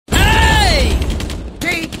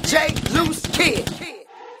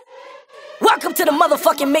to the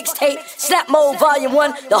motherfucking mixtape, Snap Mode Volume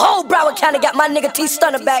 1. The whole Broward County got my nigga T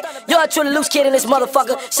Stunna back. You're truly loose kid in this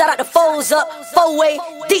motherfucker. Shout out to Foes Up, 4-Way,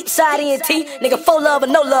 Deep Side ENT. Nigga, 4 love or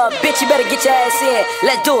no love, bitch, you better get your ass in.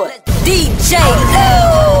 Let's do it. DJ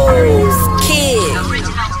Loose Kid.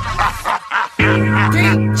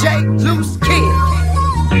 DJ Loose Kid.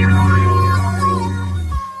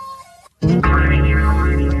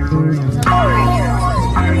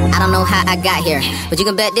 I don't know how I got here, but you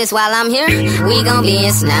can bet this while I'm here, we gon' be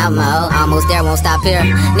in snap mode. Almost there, won't stop here.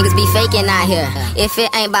 Niggas be faking out here. If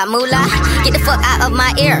it ain't about moolah, get the fuck out of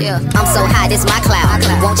my ear. I'm so high, this my cloud.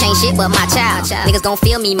 Won't change shit but my child. Niggas gon'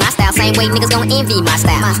 feel me, my style. Same way niggas gon' envy my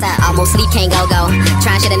style. Almost sleep, can't go.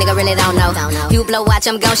 Tryin' shit a nigga really don't know. You blow, watch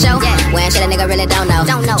him gon' show. Wearing shit a nigga really don't know.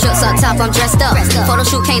 Trips up top, I'm dressed up. Photo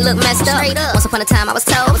shoot, can't look messed up. Once upon a time I was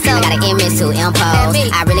told, I got an image to impose.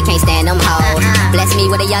 I really can't stand them hoes. Bless me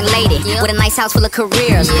with a young lady, with a nice house full of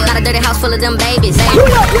careers, not a dirty house full of them babies. Hey!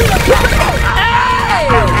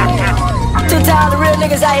 To all the real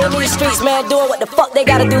niggas out here in these streets, man, doing what the fuck they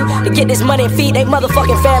gotta do to get this money and feed they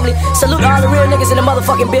motherfucking family. Salute to all the real niggas in the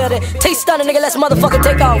motherfucking building. T Stunna, nigga, let's motherfucking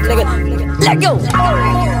take off, nigga. Let go.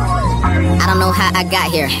 I don't know how I got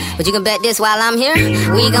here, but you can bet this while I'm here,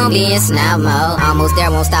 we gon' be in snap mode. Almost there,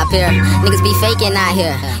 won't stop here. Niggas be faking out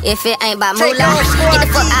here. If it ain't about moolah, get the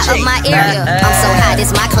fuck out of my ear. I'm so high, this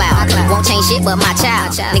my cloud. Won't change shit but my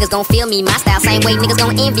child. Niggas gon' feel me, my style. Same way niggas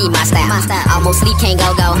gon' envy my style. Almost sleep, can't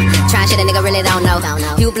go. Tryin' shit a nigga really don't know.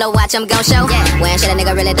 You blow, watch him gon' show. Wearing shit a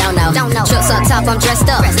nigga really don't know. Trips up top, I'm dressed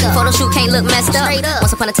up. Photo shoot, can't look messed up.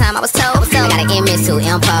 Once upon a time I was told, I got an image to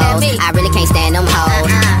impose. I really can't stand them hoes.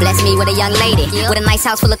 Bless me with a young lady, with a nice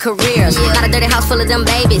house full of careers, not a dirty house full of them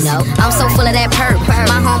babies. I'm so full of that perp.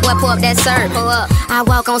 My homeboy pour up that syrup. I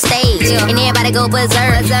walk on stage and everybody go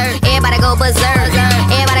berserk. Everybody go berserk.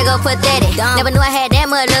 Everybody go pathetic. Never knew I had that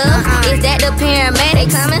much love. Is that the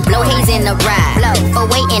paramedics? Blow haze in the ride,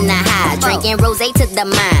 away in the high, drinking rosé to the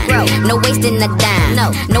mind. No wasting the dime,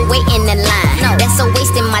 no waiting in line. That's so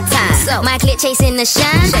wasting my time. My clip chasing the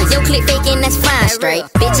shine, your clip faking, that's fine. Straight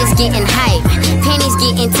bitches getting hype, pennies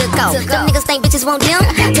getting took off. Them niggas think bitches want them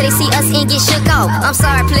till they see us and get shook off. I'm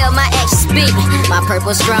sorry, player, my actions speak. My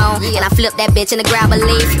purple strong, and I flip that bitch in the grab a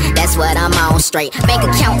leaf. That's what I'm on straight. Bank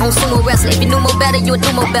account on sumo wrestling. If you knew more better, you would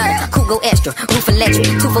do more better. Cool go extra, roof electric,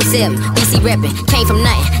 247, BC reppin'. Came from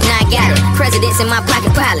nothing, now I got it. Presidents in my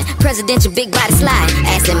pocket piling, presidential big body slide.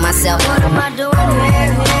 Asking myself, what am I doing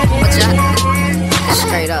here? What y'all?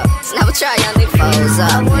 Straight up. Snap a try, young nigga foes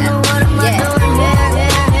up. Yeah.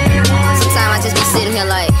 Sometimes I just be sitting here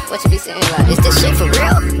like, what you be sitting here like? Is this shit for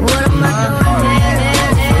real? What am I doing?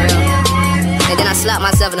 For real. And then I slap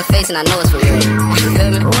myself in the face and I know it's for real. You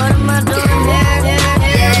feel me? What am I doing?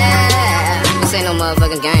 Yeah. This ain't no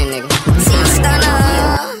motherfucking game, nigga.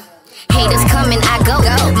 Stunna. Haters coming, I go.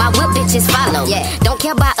 My whip bitches follow. Don't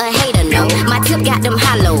care about a hater, no. My tip got them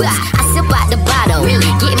hollows. I sip out the bottle.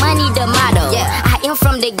 Get money, the motto. I am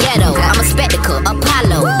from the ghetto. I'm a spectacle,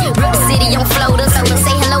 Apollo. Rip the city on floaters.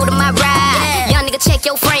 Say hello to my ride. Young nigga, check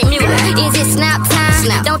your frame mirror. Is it snap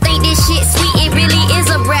time? Don't think this shit sweet, it really is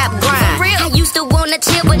a rap grind. I used to wanna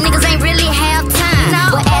chill, but niggas ain't really have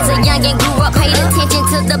time. But as a youngin' grew up, paid attention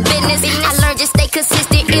to the business. I learned just stay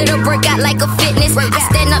consistent, it'll work out like a fitness. I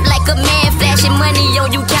stand up like a man, flashing money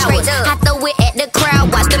on you cowards. I throw it at the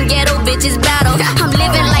crowd, watch them ghetto bitches battle. I'm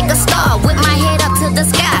living like a star, with my head up to the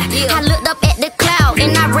sky. I looked up at the cloud,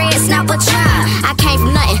 and I read snap a try. I came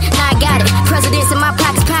from nothing, now I got it. Presidents in my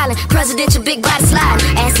pockets piling, presidential big body slide.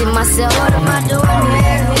 Asking myself, what am I doing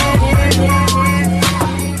here?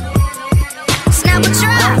 Snap a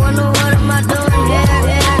try. I wonder what am I doing here?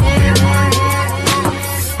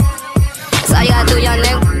 That's all you gotta do, young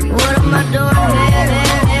nigga. What am I doing here?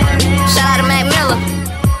 Shout out to Mac Miller.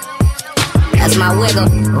 That's my wiggle.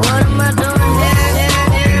 What am I doing here?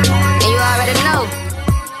 And you already know,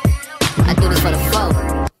 I do this for the folk.